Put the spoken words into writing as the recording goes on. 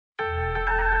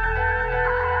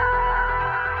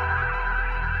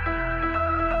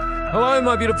Hello,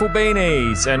 my beautiful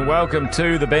beanies, and welcome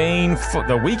to the Bean,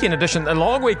 the weekend edition, the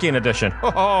long weekend edition.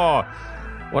 Oh,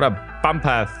 what a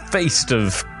bumper feast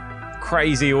of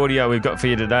crazy audio we've got for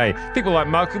you today. People like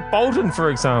Michael Bolton, for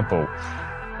example,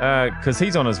 because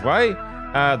he's on his way.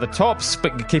 The Tops,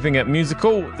 but keeping it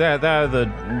musical, they're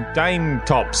the Dame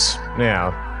Tops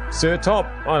now. Sir Top?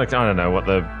 I don't know what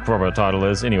the proper title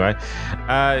is. Anyway,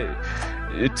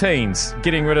 teens,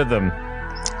 getting rid of them.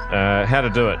 How to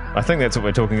do it. I think that's what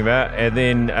we're talking about. And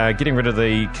then getting rid of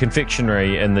the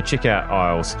confectionery in the checkout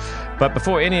aisles. But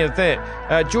before any of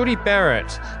that, Geordie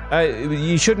Barrett,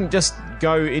 you shouldn't just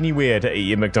go anywhere to eat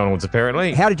your McDonald's,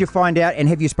 apparently. How did you find out, and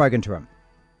have you spoken to him?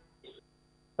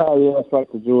 Oh, yeah, I spoke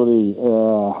to Geordie,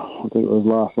 I think it was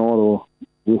last night or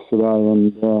yesterday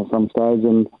and some stage.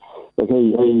 And look,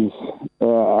 he's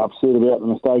upset about the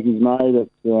mistake he's made.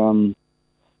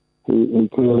 He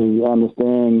clearly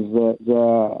understands that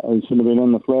he shouldn't have been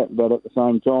in the flat, but at the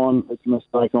same time, it's a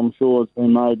mistake I'm sure it's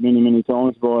been made many, many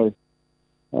times by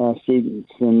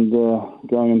students and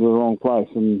going into the wrong place.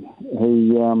 And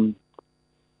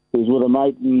he's with a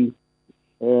mate in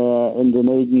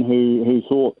Dunedin who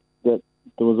thought that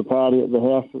there was a party at the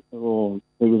house, or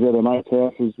he was at a mate's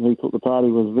house. He thought the party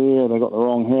was there. They got the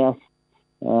wrong house.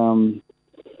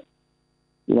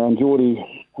 And Geordie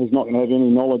is not going to have any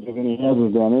knowledge of any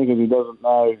houses down there because he doesn't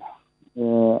know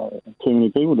too many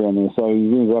people down there. So he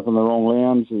ends up in the wrong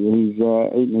lounge. He's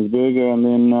eating his burger and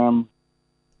then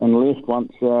left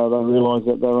once they realised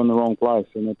that they were in the wrong place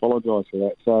and apologised for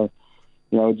that. So,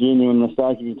 a genuine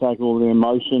mistake. If you take all the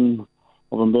emotion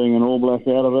of him being an All Black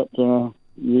out of it,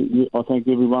 I think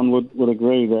everyone would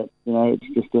agree that,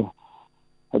 it's just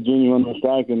a genuine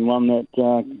mistake and one that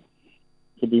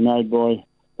could be made by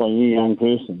any young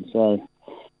person. So,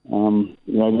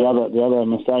 the other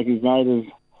mistake he's made is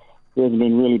he hasn't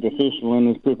been really professional in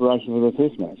his preparation for the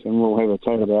Test match, and we'll have a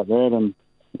chat about that,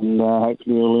 and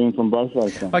hopefully we'll learn from both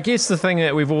those things. I guess the thing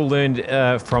that we've all learned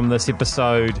from this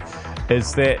episode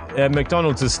is that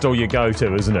McDonald's is still your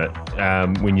go-to, isn't it?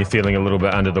 When you're feeling a little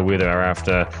bit under the weather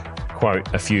after,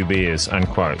 quote, a few beers,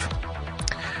 unquote.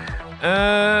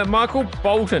 Michael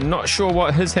Bolton, not sure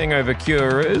what his hangover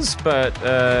cure is, but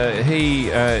he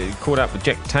caught up with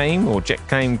Jack Tame, or Jack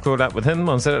Tame caught up with him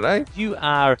on Saturday. You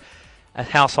are a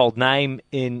household name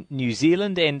in New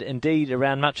Zealand and indeed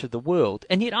around much of the world,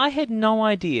 and yet I had no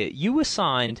idea you were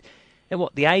signed at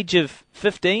the age of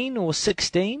 15 or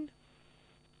 16?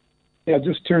 Yeah,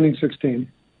 just turning 16.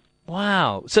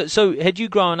 Wow. So had you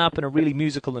grown up in a really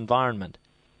musical environment?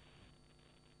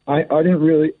 I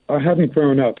haven't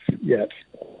grown up yet.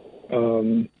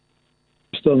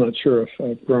 Still not sure if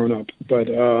I've grown up, but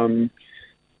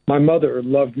my mother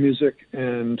loved music,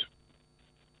 and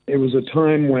it was a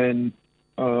time when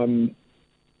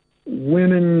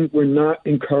women were not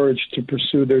encouraged to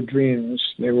pursue their dreams.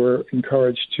 They were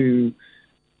encouraged to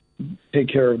take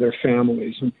care of their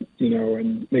families,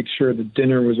 and make sure the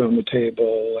dinner was on the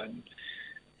table.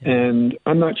 And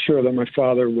I'm not sure that my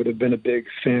father would have been a big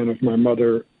fan of my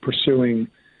mother pursuing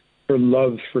her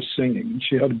love for singing.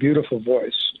 She had a beautiful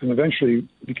voice and eventually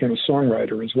became a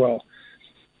songwriter as well.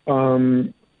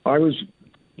 I was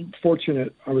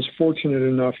fortunate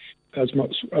enough, as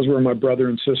were my brother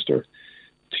and sister,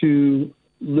 to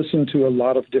listen to a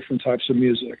lot of different types of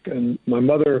music. And my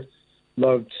mother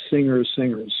loved singers.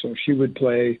 So she would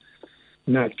play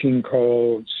Nat King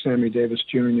Cole, Sammy Davis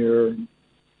Jr.,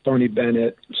 Tony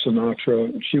Bennett,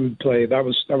 Sinatra. She would play, that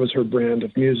was her brand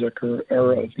of music, her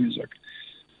era of music.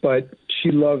 But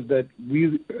she loved that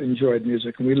we enjoyed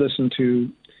music and we listened to,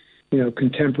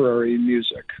 contemporary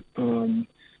music. And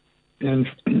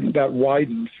that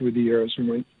widened through the years and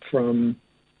went from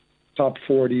top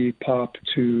 40 pop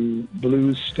to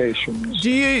blues stations.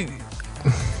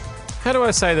 How do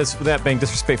I say this without being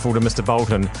disrespectful to Mr.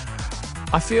 Bolton?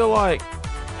 I feel like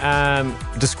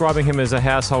describing him as a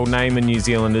household name in New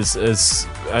Zealand is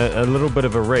a little bit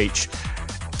of a reach,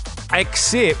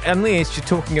 except unless you're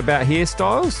talking about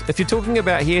hairstyles. If you're talking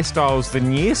about hairstyles,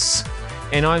 then yes.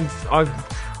 And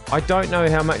I don't know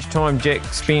how much time Jack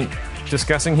spent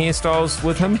discussing hairstyles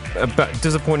with him, but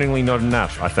disappointingly not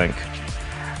enough, I think.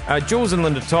 Jules and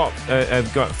Linda Top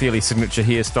have got fairly signature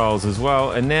hairstyles as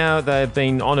well, and now they've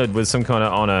been honoured with some kind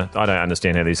of honour. I don't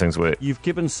understand how these things work. You've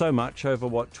given so much over,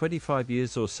 25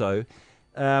 years or so.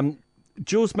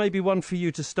 Jules, maybe one for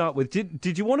you to start with.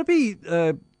 Did you want to be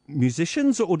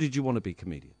musicians, or did you want to be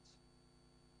comedians?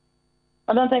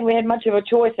 I don't think we had much of a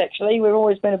choice, actually. We've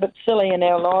always been a bit silly in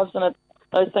our lives, and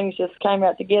those things just came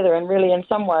out together. And really, in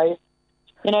some ways,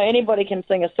 anybody can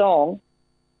sing a song,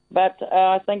 but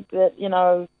I think that,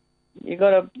 you got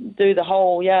to do the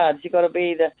whole yards. You got to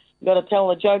be You've got to tell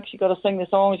the jokes, you've got to sing the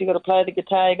songs, you've got to play the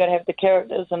guitar, you've got to have the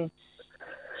characters. And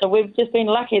so we've just been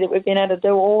lucky that we've been able to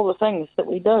do all the things that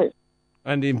we do.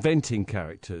 And inventing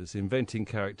characters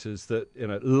that,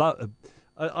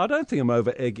 I don't think I'm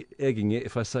over egging it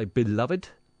if I say beloved.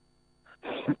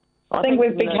 I think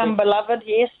we've become beloved,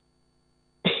 yes.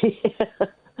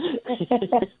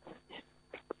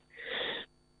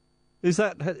 Is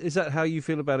that how you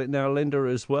feel about it now, Linda,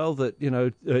 as well? That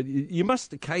you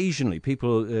must occasionally,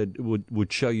 people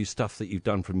would show you stuff that you've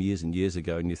done from years and years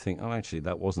ago, and you think, oh, actually,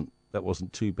 that wasn't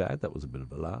too bad. That was a bit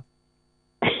of a laugh.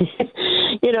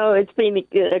 It's been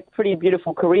a pretty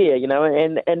beautiful career,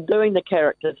 and doing the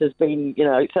characters has been,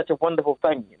 such a wonderful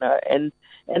thing, and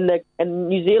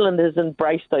New Zealand has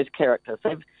embraced those characters.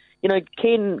 They've,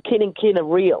 Ken are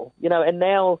real, and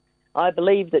now I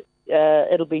believe that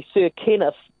it'll be Sir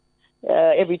Kenneth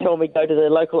every time we go to the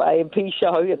local AMP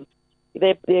show, and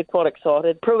they're quite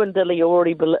excited. Prue and Dilly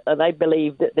already they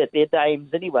believe that they're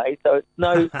dames anyway, so it's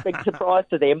no big surprise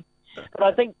to them. But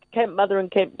I think Camp Mother and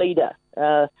Camp Leader,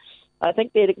 I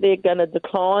think they're going to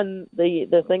decline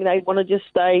the thing. They want to just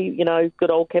stay,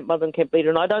 good old Camp Mother and Camp Leader,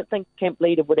 and I don't think Camp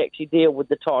Leader would actually deal with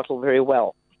the title very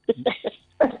well.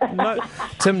 No.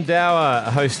 Tim Dower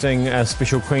hosting a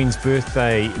special Queen's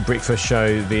Birthday breakfast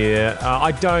show there.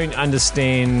 I don't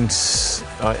understand,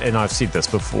 and I've said this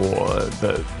before,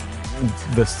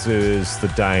 the Sirs,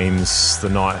 the Dames, the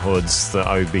Knighthoods, the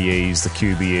OBEs, the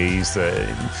QBEs,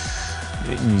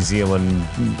 the New Zealand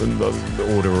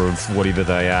Order of whatever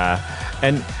they are.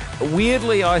 And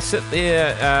weirdly, I sit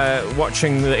there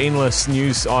watching the endless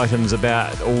news items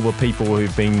about all the people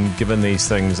who've been given these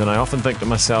things, and I often think to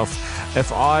myself,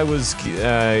 if I was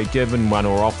given one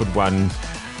or offered one,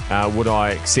 would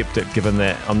I accept it, given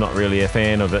that I'm not really a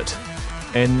fan of it?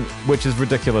 And which is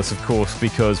ridiculous, of course,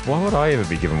 because why would I ever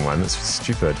be given one? That's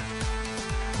stupid.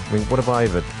 I mean, what have I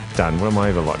ever done? What am I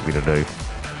ever likely to do?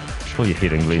 Pull your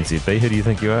head in, Glenn ZB. Who do you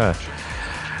think you are?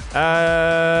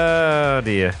 Oh,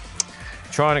 dear.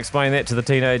 Try and explain that to the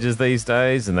teenagers these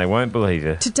days and they won't believe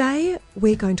you. Today,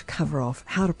 we're going to cover off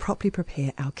how to properly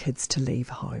prepare our kids to leave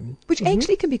home, which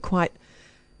actually can be quite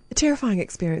a terrifying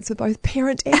experience for both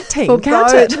parent and teen,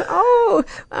 can't it? Oh,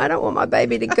 I don't want my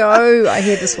baby to go. I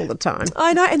hear this all the time.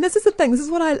 I know, and this is the thing. This is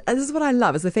what I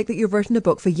love, is the fact that you've written a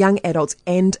book for young adults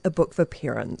and a book for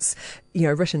parents.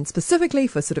 Written specifically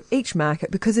for sort of each market,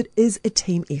 because it is a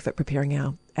team effort preparing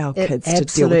our kids to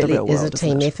deal with the real world. It absolutely is a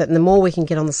team effort, and the more we can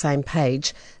get on the same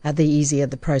page, the easier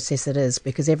the process it is,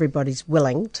 because everybody's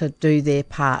willing to do their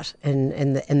part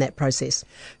in that process.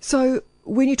 So,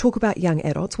 when you talk about young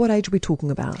adults, what age are we talking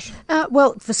about?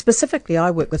 Specifically, I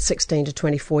work with 16 to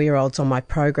 24-year-olds on my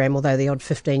program, although the odd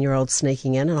 15-year-olds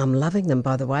sneaking in, and I'm loving them,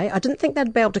 by the way. I didn't think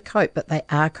they'd be able to cope, but they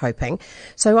are coping.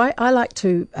 So I like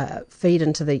to feed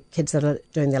into the kids that are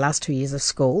doing their last 2 years of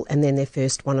school and then their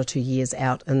first 1 or 2 years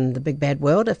out in the big bad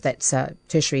world, if that's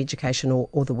tertiary education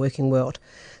or the working world.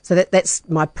 So that's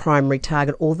my primary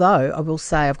target, although I will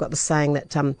say I've got the saying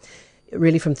that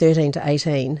really from 13 to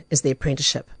 18 is the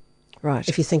apprenticeship. Right.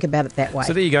 If you think about it that way.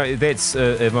 So there you go. That's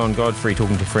Yvonne Godfrey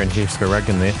talking to Francesca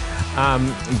Ruggan there.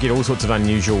 You get all sorts of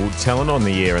unusual talent on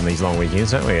the air in these long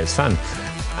weekends, don't we? It's fun.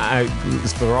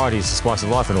 There's varieties to spice of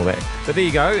life and all that. But there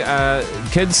you go.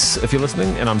 Kids, if you're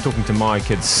listening, and I'm talking to my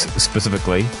kids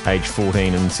specifically, age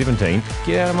 14 and 17,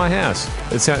 get out of my house.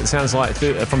 It sounds like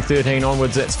from 13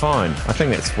 onwards, that's fine. I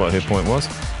think that's what her point was.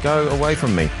 Go away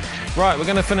from me. Right, we're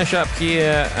going to finish up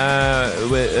here.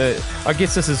 I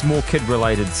guess this is more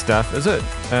kid-related stuff, is it?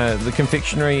 The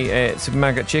confectionery at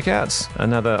supermarket checkouts,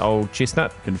 another old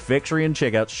chestnut. Confectionery and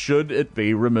checkouts, should it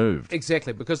be removed?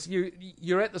 Exactly, because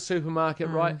you're at the supermarket,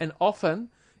 right? And often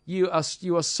you are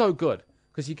so good.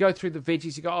 Because you go through the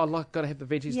veggies, you go, I've got to have the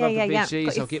veggies, love the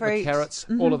veggies, I'll get my carrots,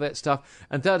 all of that stuff.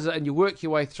 And you work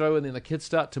your way through, and then the kids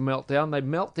start to melt down. They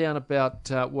melt down about,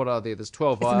 what are there? There's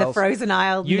 12 aisles. In the frozen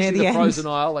aisle Usually near the frozen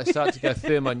aisle, they start to go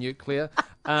thermonuclear.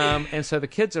 And so the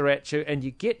kids are at you, and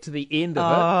you get to the end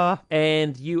of it,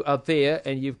 and you are there,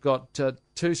 and you've got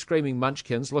two screaming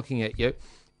munchkins looking at you.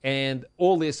 And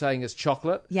all they're saying is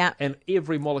chocolate. Yeah. And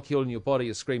every molecule in your body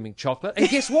is screaming chocolate. And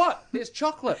guess what? There's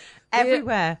chocolate.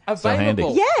 Everywhere. Available.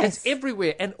 So yes. It's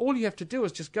everywhere. And all you have to do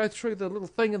is just go through the little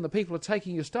thing and the people are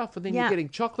taking your stuff and then you're getting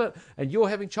chocolate and you're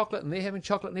having chocolate and they're having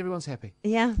chocolate and everyone's happy.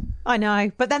 Yeah, I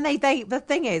know. But then the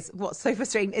thing is, what's so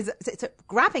frustrating is it's a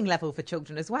grabbing level for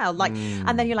children as well. Like,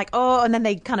 and then you're like, and then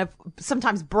they kind of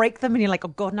sometimes break them and you're like, oh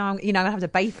God, no, I'm going to have to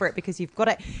pay for it because you've got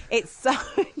it. It's so,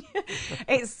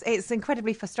 it's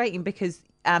incredibly frustrating because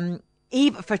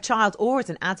even for a child or as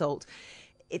an adult,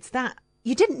 it's that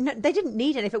they didn't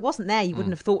need it. If it wasn't there, you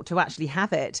wouldn't have thought to actually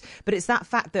have it. But it's that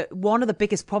fact that one of the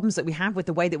biggest problems that we have with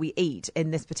the way that we eat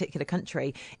in this particular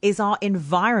country is our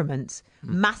environment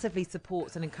massively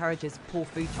supports and encourages poor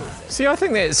food choices. See, I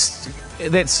think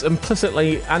that's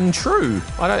implicitly untrue.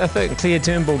 I think Claire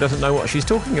Turnbull doesn't know what she's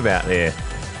talking about there,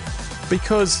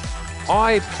 because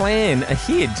I plan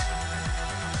ahead.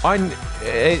 I'm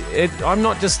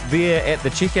not just there at the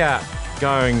checkout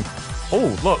going,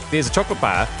 oh, look, there's a chocolate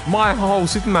bar. My whole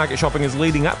supermarket shopping is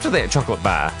leading up to that chocolate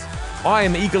bar. I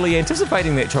am eagerly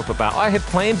anticipating that chocolate bar. I have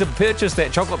planned to purchase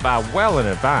that chocolate bar well in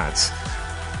advance.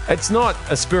 It's not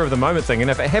a spur-of-the-moment thing, and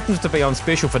if it happens to be on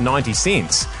special for 90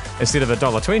 cents instead of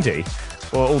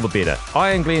 $1.20, well, all the better.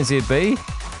 I am Glenn ZB.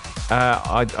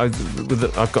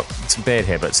 I've got some bad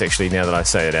habits, actually, now that I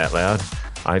say it out loud.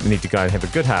 I need to go and have a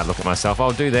good hard look at myself.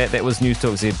 I'll do that. That was News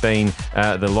Talk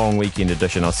ZB, the long weekend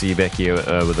edition. I'll see you back here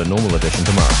with a normal edition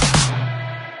tomorrow.